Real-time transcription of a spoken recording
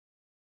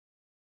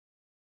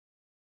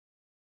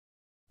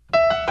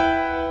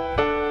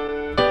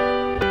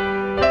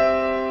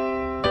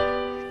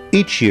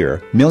Each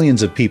year,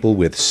 millions of people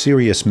with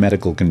serious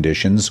medical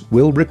conditions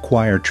will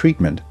require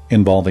treatment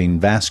involving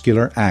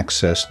vascular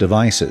access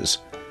devices.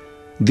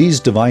 These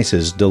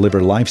devices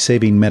deliver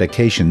life-saving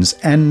medications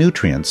and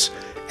nutrients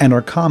and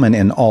are common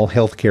in all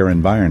healthcare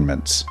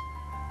environments.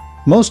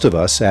 Most of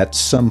us, at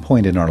some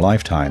point in our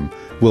lifetime,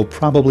 will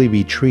probably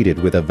be treated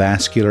with a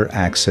vascular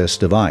access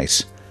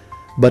device.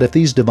 But if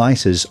these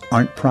devices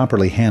aren't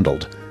properly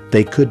handled,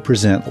 they could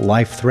present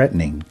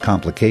life-threatening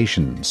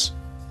complications.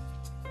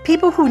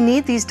 People who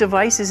need these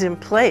devices in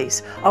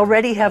place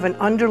already have an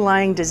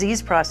underlying disease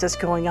process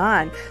going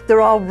on.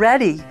 They're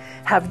already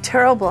have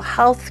terrible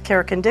health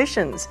care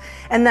conditions.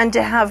 And then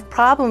to have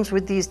problems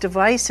with these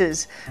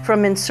devices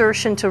from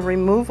insertion to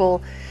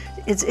removal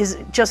is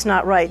just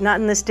not right, not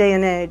in this day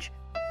and age.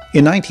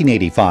 In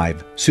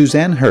 1985,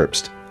 Suzanne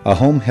Herbst, a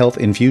home health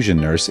infusion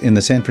nurse in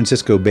the San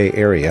Francisco Bay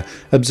Area,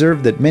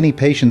 observed that many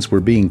patients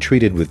were being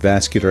treated with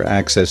vascular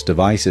access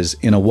devices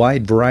in a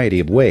wide variety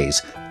of ways,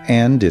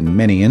 and in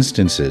many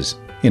instances,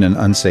 in an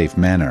unsafe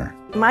manner.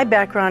 My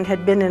background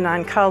had been in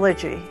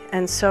oncology,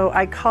 and so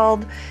I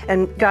called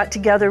and got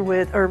together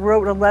with, or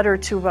wrote a letter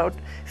to about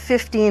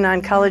 15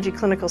 oncology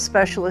clinical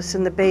specialists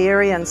in the Bay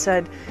Area and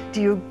said,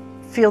 do you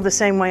feel the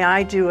same way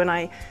I do? And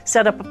I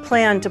set up a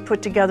plan to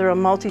put together a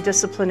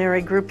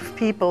multidisciplinary group of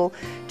people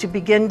to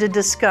begin to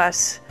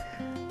discuss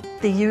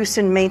the use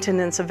and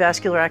maintenance of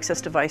vascular access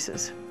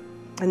devices.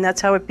 And that's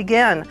how it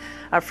began.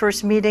 Our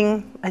first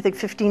meeting, I think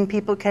 15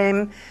 people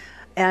came,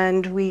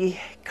 and we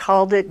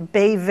called it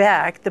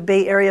BayVac, the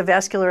Bay Area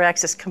Vascular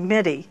Access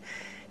Committee,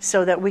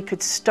 so that we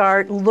could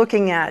start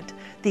looking at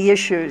the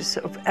issues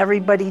of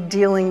everybody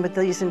dealing with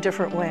these in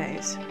different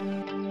ways.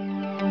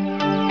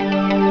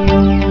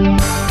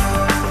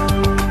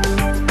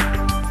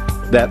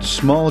 That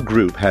small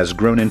group has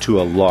grown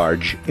into a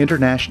large,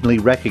 internationally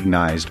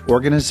recognized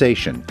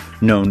organization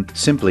known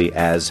simply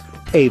as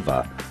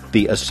AVA,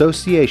 the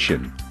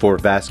Association for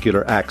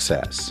Vascular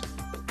Access.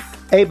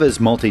 AVA's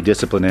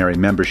multidisciplinary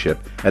membership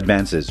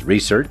advances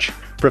research,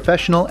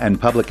 professional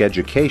and public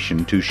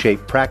education to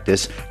shape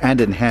practice and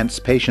enhance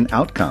patient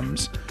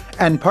outcomes,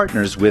 and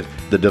partners with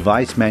the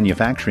device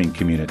manufacturing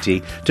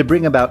community to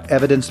bring about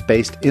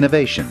evidence-based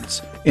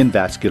innovations in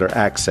vascular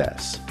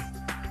access.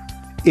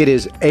 It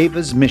is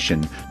AVA's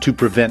mission to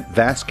prevent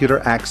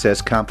vascular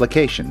access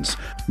complications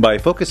by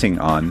focusing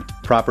on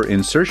proper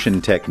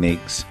insertion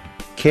techniques,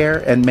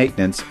 care and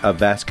maintenance of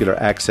vascular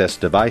access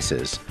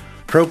devices,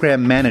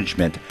 program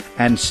management,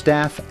 and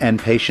staff and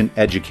patient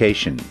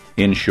education.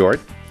 In short,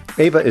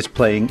 AVA is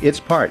playing its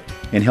part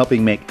in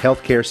helping make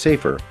healthcare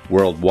safer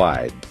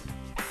worldwide.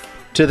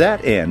 To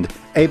that end,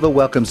 AVA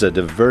welcomes a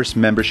diverse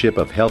membership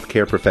of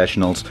healthcare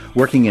professionals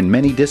working in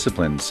many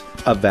disciplines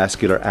of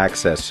vascular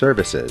access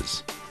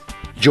services.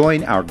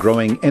 Join our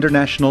growing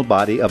international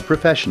body of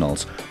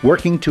professionals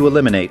working to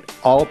eliminate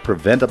all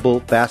preventable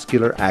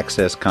vascular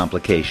access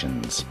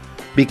complications.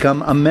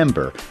 Become a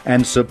member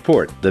and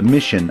support the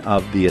mission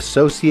of the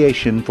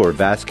Association for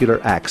Vascular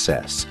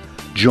Access.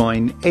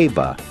 Join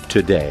AVA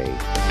today.